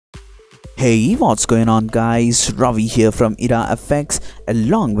Hey, what's going on guys? Ravi here from Era FX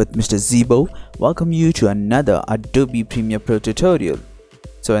along with Mr. Zebo. Welcome you to another Adobe Premiere Pro tutorial.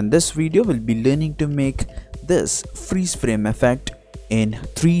 So in this video we'll be learning to make this freeze frame effect in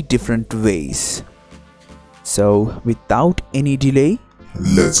 3 different ways. So without any delay,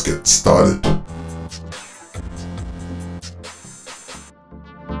 let's get started.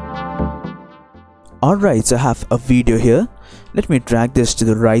 Alright, so I have a video here. Let me drag this to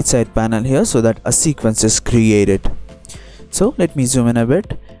the right side panel here so that a sequence is created. So let me zoom in a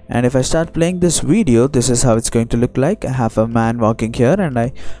bit, and if I start playing this video, this is how it's going to look like. I have a man walking here and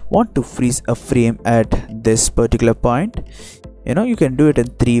I want to freeze a frame at this particular point. You can do it in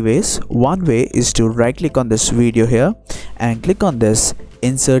 3 ways. One way is to right click on this video here and click on this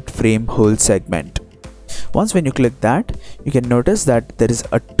insert frame hold segment. Once when you click that, you can notice that there is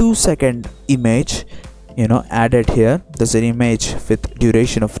a 2-second image added here. There's an image with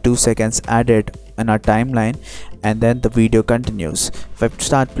duration of 2 seconds added in our timeline, and then the video continues. If I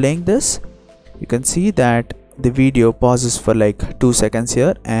start playing this, you can see that the video pauses for like 2 seconds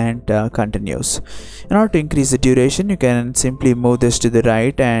here and continues. In order to increase the duration, you can simply move this to the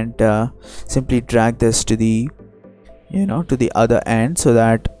right and simply drag this to the to the other end so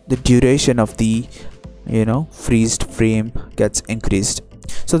that the duration of the freezed frame gets increased.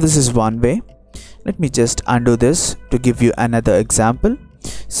 So this is one way. Let me just undo this to give you another example.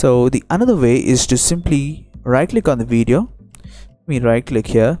 So the another way is to simply right click on the video. Let me right click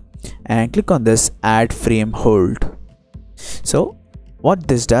here and click on this add frame hold. So what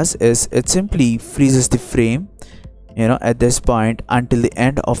this does is it simply freezes the frame at this point until the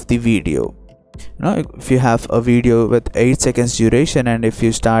end of the video. If you have a video with 8 seconds duration, and if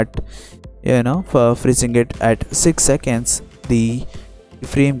you start for freezing it at 6 seconds, the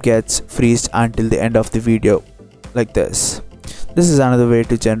frame gets freezed until the end of the video, like this. This is another way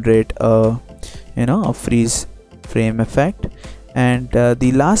to generate a a freeze frame effect. And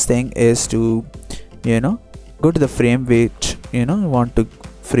the last thing is to go to the frame which you want to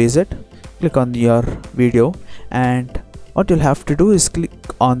freeze it. Click on your video, and what you'll have to do is click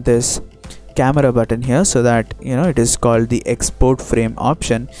on this camera button here so that it is called the export frame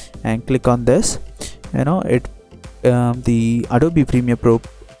option, and click on this. The Adobe Premiere Pro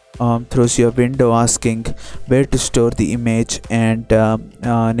throws you a window asking where to store the image and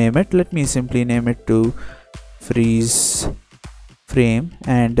name it. Let me simply name it to freeze frame,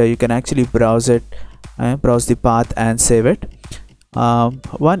 and you can actually browse it, browse the path and save it.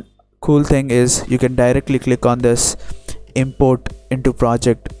 One cool thing is you can directly click on this import into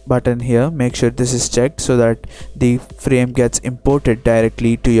project button here. Make sure this is checked so that the frame gets imported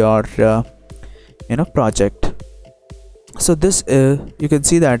directly to your project. So this you can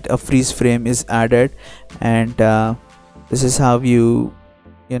see that a freeze frame is added, and this is how you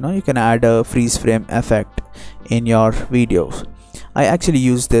can add a freeze frame effect in your videos. I actually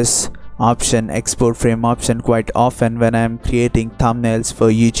use this option, export frame option, quite often when I'm creating thumbnails for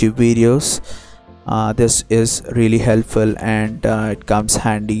YouTube videos. This is really helpful, and it comes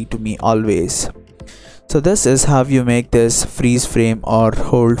handy to me always. So this is how you make this freeze frame or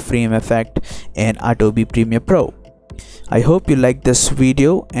hold frame effect in Adobe Premiere Pro. I hope you liked this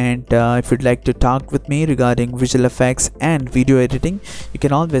video, and if you'd like to talk with me regarding visual effects and video editing, you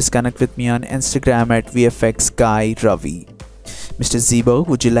can always connect with me on Instagram at VFXGuyRavi. Mr. Zebo,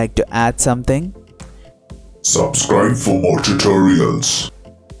 would you like to add something? Subscribe for more tutorials.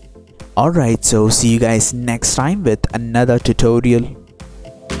 Alright, so see you guys next time with another tutorial.